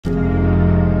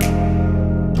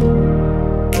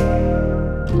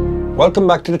Welcome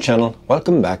back to the channel,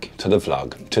 welcome back to the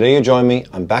vlog. Today you join me,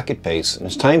 I'm back at pace and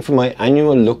it's time for my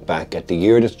annual look back at the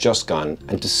year that's just gone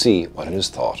and to see what it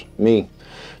has taught me.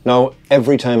 Now,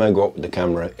 every time I go out with the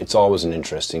camera, it's always an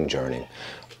interesting journey.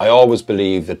 I always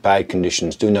believe that bad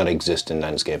conditions do not exist in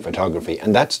landscape photography,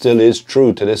 and that still is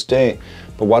true to this day.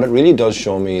 But what it really does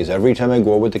show me is every time I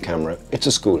go with the camera, it's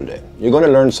a school day. You're going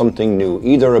to learn something new,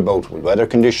 either about weather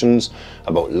conditions,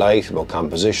 about light, about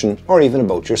composition, or even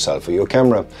about yourself or your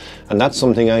camera. And that's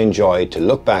something I enjoy, to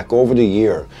look back over the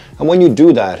year. And when you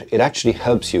do that, it actually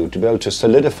helps you to be able to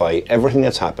solidify everything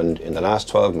that's happened in the last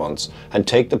 12 months and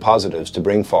take the positives to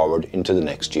bring forward into the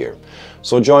next year.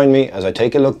 So join me as I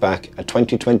take a look back at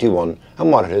 2021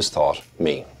 and what it has taught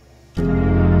me.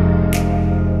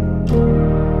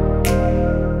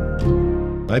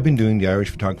 I've been doing the Irish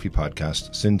Photography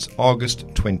Podcast since August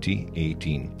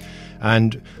 2018,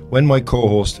 and when my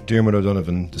co-host Darren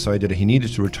O'Donovan decided that he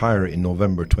needed to retire in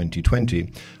November 2020,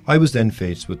 I was then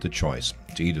faced with the choice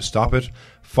to either stop it,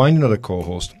 find another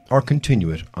co-host, or continue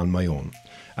it on my own,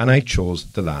 and I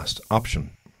chose the last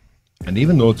option. And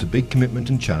even though it's a big commitment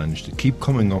and challenge to keep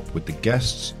coming up with the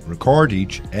guests, record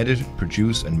each, edit,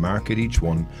 produce and market each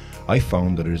one, I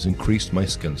found that it has increased my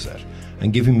skill set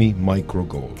and given me micro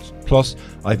goals. Plus,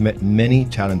 I've met many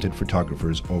talented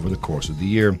photographers over the course of the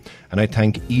year, and I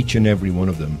thank each and every one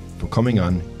of them for coming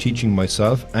on, teaching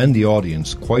myself and the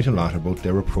audience quite a lot about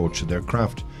their approach to their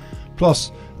craft.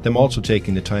 Plus, them also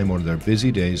taking the time out of their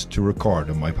busy days to record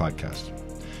on my podcast.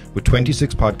 With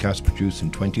 26 podcasts produced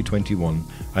in 2021,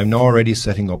 I'm now already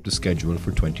setting up the schedule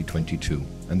for 2022,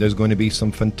 and there's going to be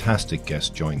some fantastic guests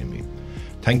joining me.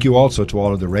 Thank you also to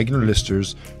all of the regular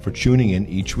listeners for tuning in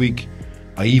each week.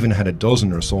 I even had a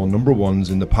dozen or so number ones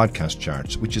in the podcast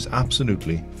charts, which is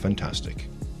absolutely fantastic.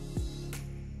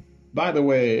 By the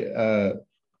way,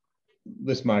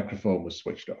 this microphone was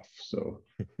switched off, so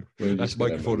that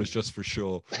microphone is just for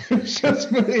show.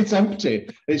 It's empty.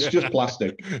 It's just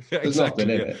plastic. There's exactly,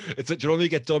 nothing in it. It's do you only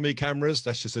get dummy cameras?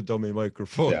 That's just a dummy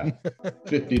microphone. Yeah,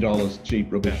 $50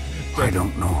 cheap rubbish. I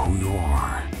don't know who you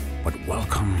are, but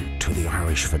welcome to the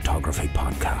Irish Photography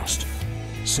Podcast.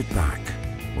 Sit back,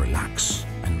 relax,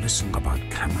 and listen about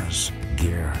cameras,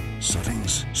 gear,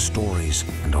 settings, stories,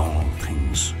 and all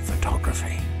things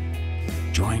photography.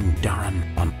 Join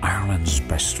Darren on Ireland's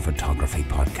Best Photography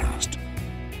Podcast.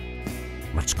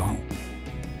 Let's go.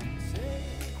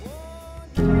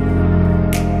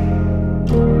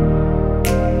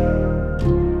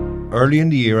 Early in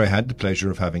the year, I had the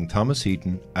pleasure of having Thomas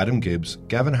Heaton, Adam Gibbs,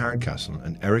 Gavin Hardcastle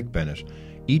and Eric Bennett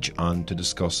each on to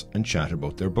discuss and chat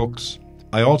about their books.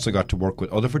 I also got to work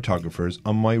with other photographers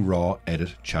on my raw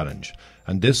edit challenge,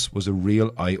 and this was a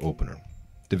real eye-opener.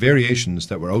 The variations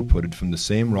that were outputted from the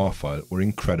same raw file were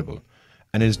incredible,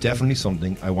 and it is definitely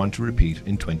something I want to repeat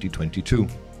in 2022.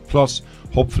 Plus,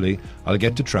 hopefully, I'll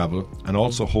get to travel and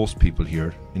also host people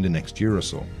here in the next year or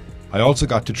so. I also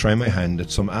got to try my hand at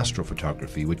some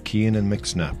astrophotography with Cian and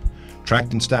McSnap.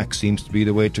 Tracked and stacked seems to be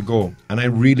the way to go, and I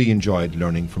really enjoyed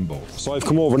learning from both. So I've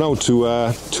come over now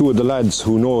to two of the lads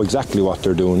who know exactly what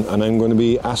they're doing, and I'm going to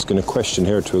be asking a question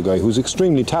here to a guy who's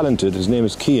extremely talented. His name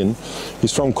is Cian.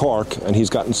 He's from Cork, and he's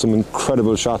gotten some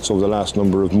incredible shots over the last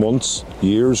number of months,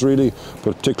 years really,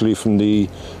 but particularly from the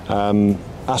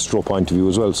astro point of view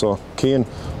as well. So Cian,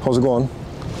 how's it going?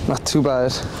 Not too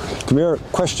bad. Come here,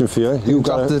 question for you. You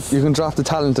can drop the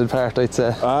talented part, I'd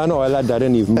say. No, I'll add that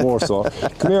in even more so.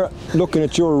 Come here, looking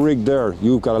at your rig there,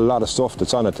 you've got a lot of stuff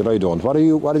that's on it that I don't. What have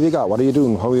you got? What are you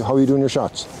doing? How are you doing your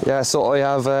shots? Yeah, so I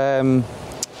have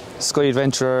Sky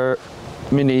Adventure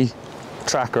Mini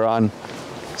tracker on.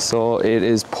 So it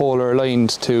is polar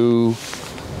aligned to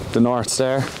the north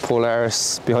star.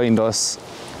 Polaris behind us.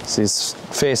 So it's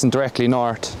facing directly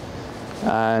north.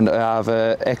 And I have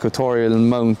an equatorial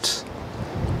mount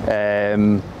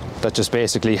that just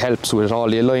basically helps with all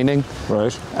the aligning.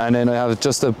 Right. And then I have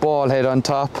just a ball head on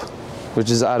top, which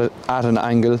is at an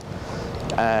angle.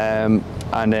 And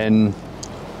then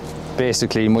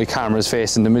basically my camera is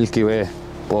facing the Milky Way,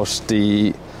 but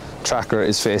the tracker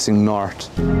is facing north.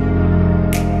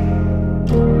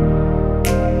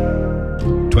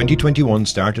 2021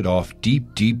 started off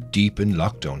deep in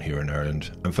lockdown here in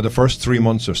Ireland, and for the first 3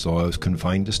 months or so I was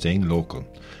confined to staying local,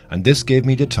 and this gave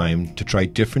me the time to try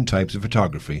different types of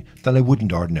photography that I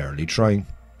wouldn't ordinarily try.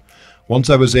 Once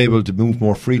I was able to move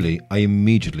more freely, I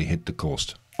immediately hit the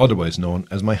coast, otherwise known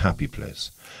as my happy place,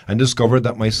 and discovered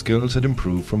that my skills had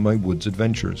improved from my woods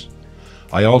adventures.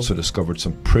 I also discovered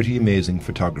some pretty amazing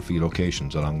photography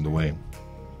locations along the way,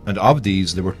 and of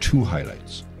these there were two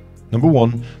highlights. Number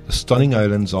one, the stunning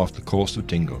islands off the coast of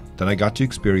Dingle that I got to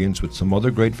experience with some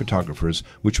other great photographers,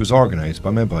 which was organised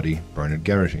by my buddy Bernard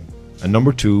Garrity. and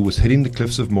number 2 was hitting the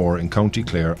cliffs of Moher in County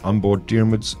Clare on board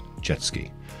Diarmuid's jet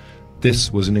ski.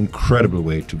 This was an incredible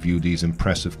way to view these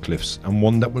impressive cliffs, and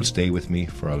one that will stay with me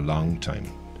for a long time.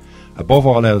 Above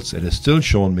all else, it has still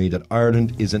shown me that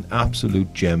Ireland is an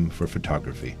absolute gem for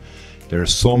photography. There are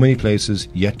so many places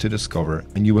yet to discover,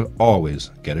 and you will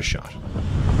always get a shot.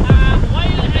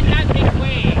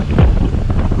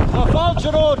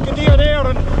 Road,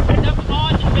 Darren. And up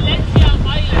on Valencia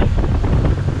Island.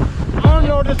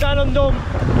 Arnold is on them.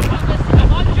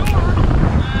 I'm on George.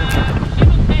 She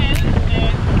was 10.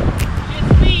 She's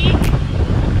 3.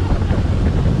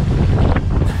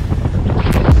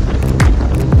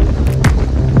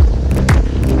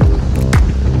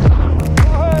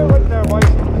 Oh, went there, boys.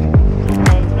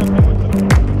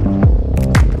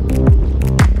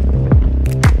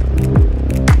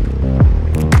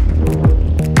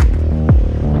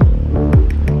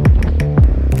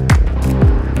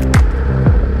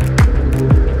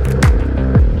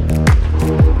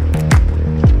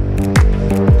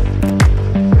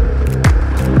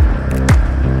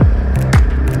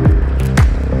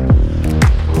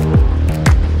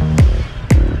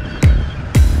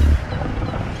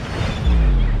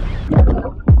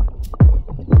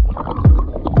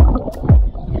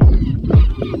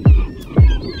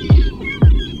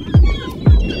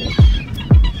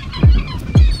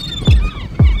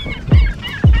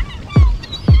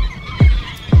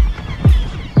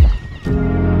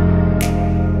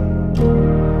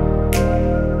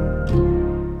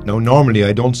 Now normally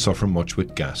I don't suffer much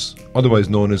with gas, otherwise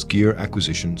known as gear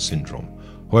acquisition syndrome.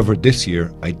 However, this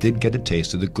year I did get a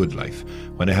taste of the good life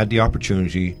when I had the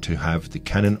opportunity to have the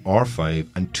Canon R5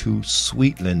 and 2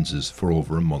 sweet lenses for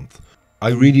over a month. I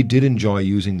really did enjoy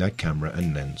using that camera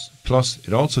and lens. Plus,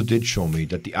 it also did show me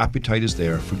that the appetite is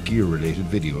there for gear related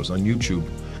videos on YouTube.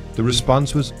 The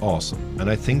response was awesome, and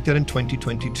I think that in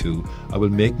 2022 I will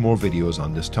make more videos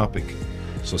on this topic.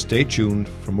 So stay tuned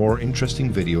for more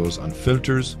interesting videos on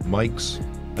filters, mics,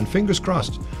 and fingers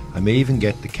crossed, I may even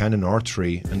get the Canon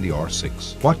R3 and the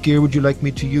R6. What gear would you like me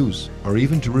to use, or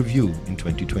even to review in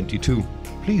 2022?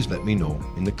 Please let me know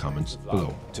in the comments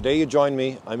below. Today you join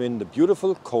me, I'm in the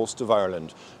beautiful coast of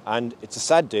Ireland, and it's a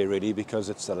sad day really because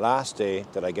it's the last day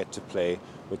that I get to play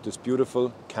with this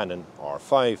beautiful Canon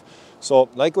R5. So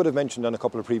like I would have mentioned on a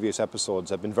couple of previous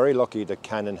episodes, I've been very lucky that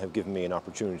Canon have given me an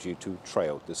opportunity to try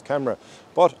out this camera.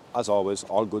 But as always,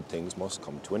 all good things must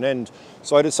come to an end.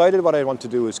 So I decided what I want to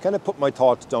do is kind of put my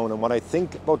thoughts down on what I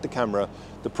think about the camera,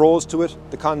 the pros to it,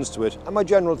 the cons to it, and my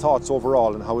general thoughts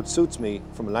overall and how it suits me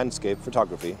from a landscape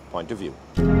photography point of view.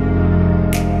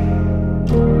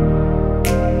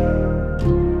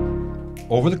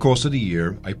 Over the course of the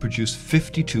year, I produced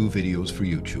 52 videos for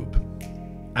YouTube.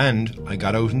 And I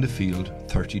got out in the field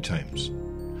 30 times.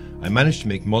 I managed to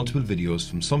make multiple videos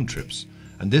from some trips,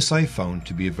 and this I found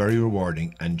to be very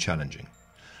rewarding and challenging.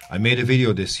 I made a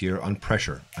video this year on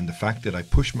pressure and the fact that I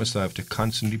pushed myself to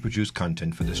constantly produce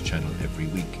content for this channel every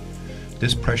week.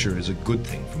 This pressure is a good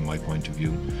thing from my point of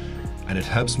view, and it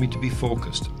helps me to be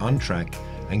focused, on track,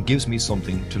 and gives me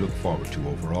something to look forward to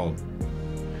overall.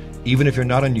 Even if you're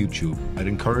not on YouTube, I'd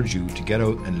encourage you to get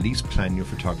out and at least plan your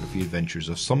photography adventures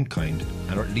of some kind,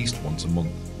 and at least once a month.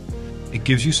 It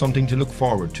gives you something to look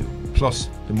forward to. Plus,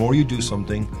 the more you do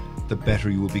something, the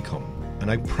better you will become. And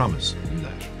I promise you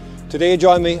that. Today,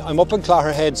 join me. I'm up in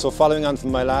Clogherhead, so following on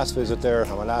from my last visit there,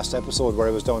 on my last episode where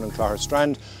I was down in Clogher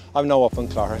Strand, I'm now up in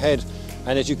Clogherhead.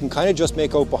 And as you can kind of just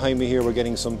make out behind me here, we're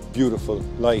getting some beautiful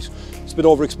light. It's a bit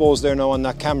overexposed there now on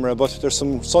that camera, but there's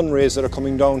some sun rays that are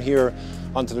coming down here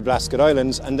onto the Blasket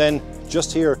Islands. And then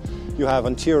just here you have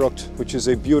Antierucht, which is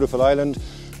a beautiful island,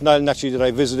 an island actually that I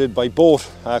visited by boat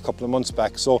a couple of months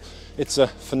back. So it's a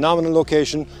phenomenal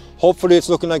location. Hopefully it's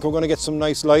looking like we're going to get some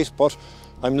nice light, but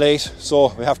I'm late,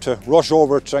 so we have to rush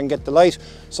over to try and get the light.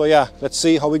 So yeah, let's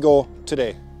see how we go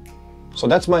today. So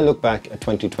that's my look back at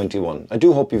 2021. I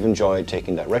do hope you've enjoyed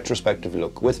taking that retrospective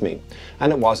look with me,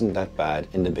 and it wasn't that bad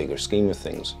in the bigger scheme of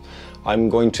things. I'm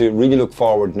going to really look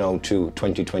forward now to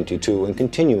 2022 and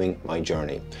continuing my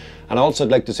journey. And also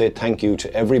I'd like to say thank you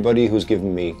to everybody who's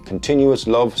given me continuous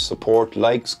love, support,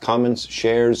 likes, comments,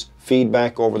 shares,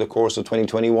 feedback over the course of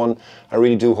 2021. I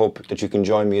really do hope that you can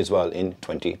join me as well in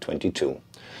 2022.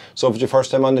 So if it's your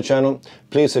first time on the channel,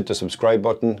 please hit the subscribe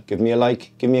button, give me a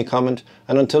like, give me a comment,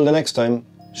 and until the next time,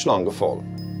 Slán go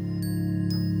fóill.